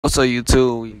What's up,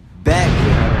 YouTube? We back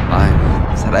here.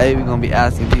 Like, today we gonna be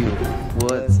asking people,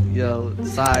 what's your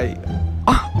type?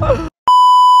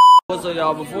 What's up,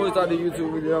 y'all? Before we start the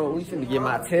YouTube video, we finna get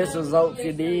my test results,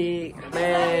 you dig?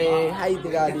 Man, how you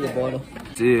think I did, brother?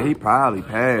 Shit, he probably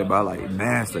passed, but I like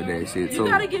mastered that shit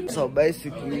too. So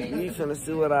basically, we finna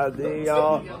see what I did,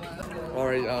 y'all.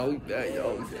 Alright, y'all, we back,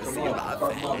 y'all. We finna see about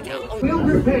that. We'll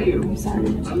repay you. I'm sorry.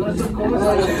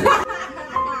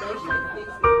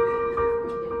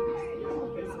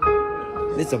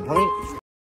 It's a prank.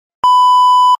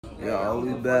 Y'all,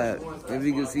 we back. If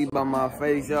you can see by my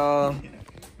face, y'all.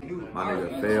 My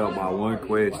nigga failed by one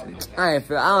question. I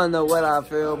don't know what I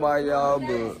feel by y'all,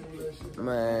 but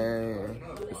man,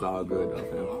 It's all good though,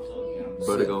 fam.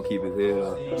 Brother gonna keep his head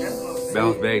up.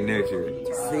 Bounce back next year.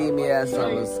 see me at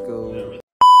summer school.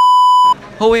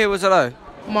 Who here was today?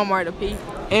 My Marta P.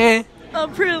 And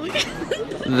I'm pretty.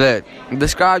 that.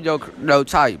 Describe your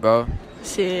type, bro.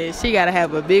 Shit, she gotta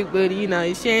have a big booty, you know,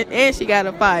 and she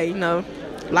gotta fight, you know,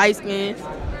 light skin.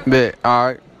 Bet. All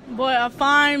right. Boy, a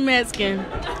fine Mexican.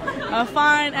 A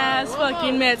fine ass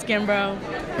fucking Mexican, bro.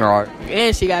 All right.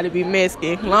 And she gotta be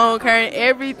Mexican. Long hair,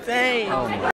 everything.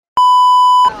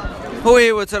 Who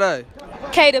here with today?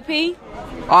 K to P.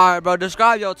 All right, bro.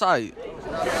 Describe your type.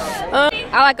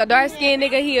 I like a dark skinned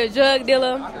nigga. He a drug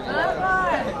dealer.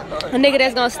 A nigga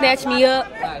that's gonna snatch me up.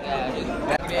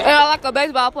 And I like a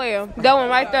baseball player. That one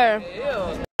right there.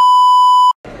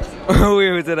 Who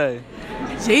here with today?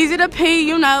 Easy to P,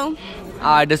 you know.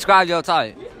 All right. Describe your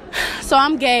type. So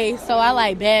I'm gay, so I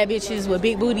like bad bitches with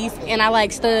big booties, and I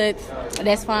like studs.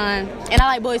 That's fine. And I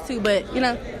like boys too, but you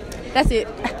know, that's it.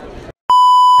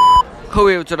 Who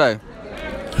here with today?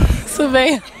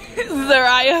 Surveyor.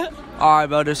 Zariah. All right,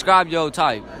 bro. Describe your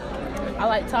type. I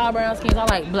like tall brown skins. I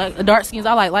like black, dark skins.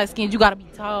 I like light skins. You gotta be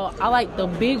tall. I like the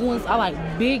big ones. I like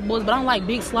big boys, but I don't like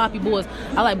big sloppy boys.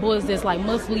 I like boys that's like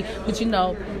muscly, but you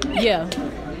know, yeah.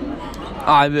 All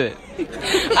right, bet.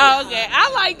 Oh, okay.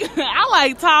 I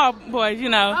like tall boys, you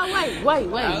know. Oh, wait.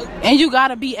 And you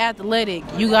gotta be athletic.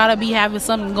 You gotta be having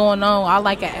something going on. I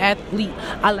like an athlete.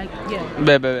 I like, yeah.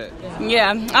 Bet.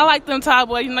 Yeah, I like them tall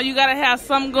boys. You know, you gotta have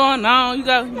something going on. You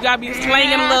gotta be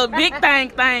slinging a little big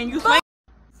thing. You sling.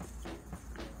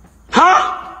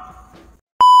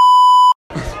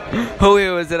 Who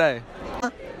here was today?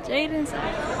 Jaden's.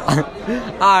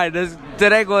 All right.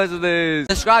 Today question is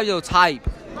describe your type.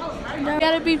 You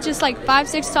gotta be just like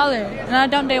 5'6" taller. And I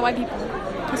don't date white people.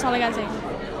 That's all I gotta say.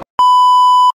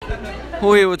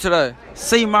 Who here with today?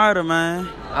 See murder, man.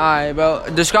 All right, bro.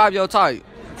 Describe your type.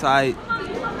 Type.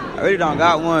 I really don't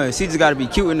got one. She just gotta be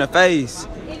cute in the face.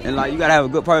 And like you gotta have a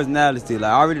good personality.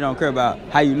 Like I really don't care about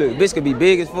how you look. Bitch could be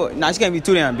big as fuck. Nah, she can't be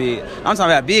too damn big. I'm talking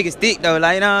about big and thick though,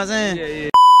 like you know what I'm saying?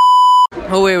 Yeah.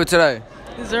 Who here with today?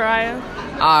 Zariah.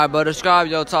 All right, bro. Describe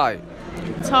your type.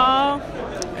 Tall.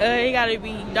 You gotta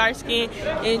be dark skinned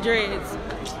and dreads.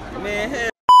 Man, hell.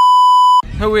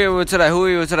 Who here with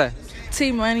today?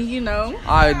 T-Money, you know.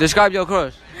 All right. Describe your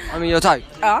crush. Your type.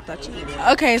 Oh, I thought you did.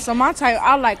 Okay, so my type,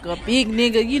 I like a big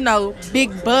nigga, you know, big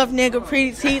buff nigga,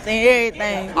 pretty teeth and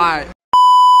everything. All right.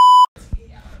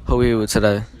 Who here with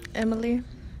today? Emily.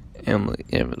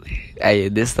 Hey,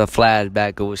 this the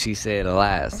flashback of what she said the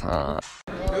last time.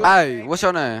 Hey, what's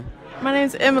your name? My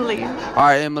name's Emily. All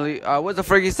right, Emily. What's the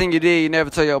freakiest thing you did you never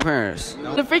told your parents?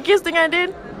 The freakiest thing I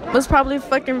did was probably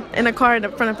fucking in a car in the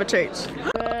front of a church.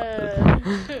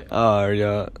 All right,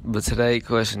 y'all. But today's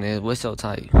question is, what's your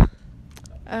type?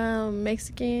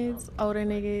 Mexicans, older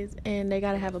niggas, and they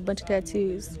gotta have a bunch of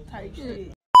tattoos.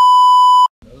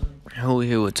 Who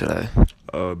here with today?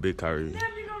 Big Kyrie.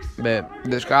 Bet.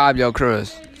 Describe your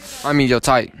crush. Your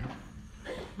type.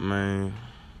 Man,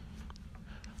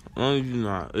 as long as you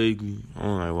not ugly, I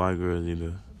don't like white girls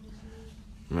either.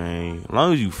 Man, as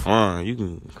long as you fun, you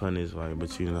can come this way,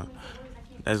 but you know,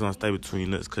 that's gonna stay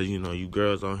between us, cause you know, you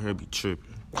girls on here be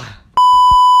tripping.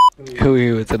 Who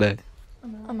here with today?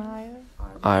 Amaya.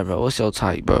 Alright, bro, what's your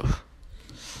type, bro?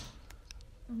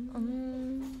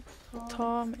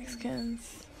 Tall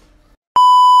Mexicans.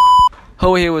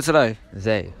 Who here with today?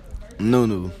 Zay.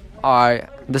 Nunu. Alright,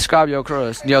 describe your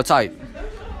crush, your type.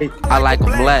 I like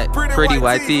them black, pretty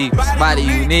white teeth, body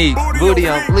unique, booty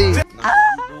on fleek.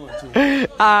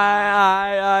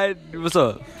 Alright, what's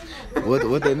up? What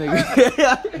that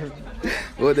nigga?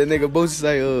 What that nigga Boosie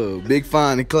say? Big,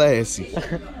 fine, and classy.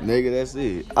 Nigga, that's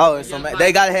it. Oh, and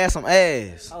they gotta have some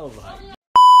ass.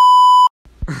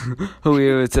 Who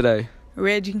here with today?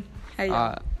 Reggie. Hey,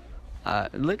 y'all.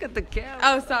 Look at the camera.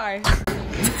 Oh, sorry.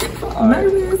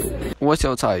 What's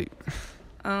your type?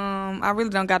 I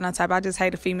really don't got no type. I just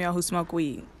hate a female who smoke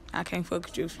weed. I can't fuck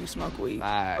with you if you smoke weed.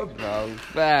 Fact, bro.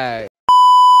 Fact.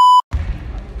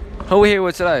 Who we here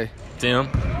with today? Tim.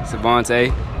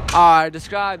 Savante. Alright,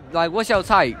 describe, like, what's your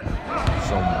type?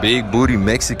 Some big booty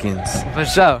Mexicans. For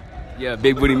sure. Yeah,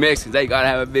 big booty Mexicans. They gotta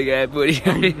have a big ass booty.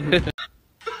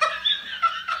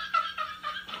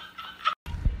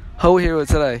 Who we here with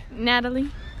today?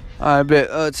 Natalie. Alright,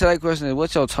 bet. Today's question is,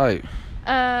 what's your type?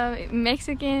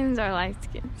 Mexicans or light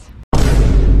skins?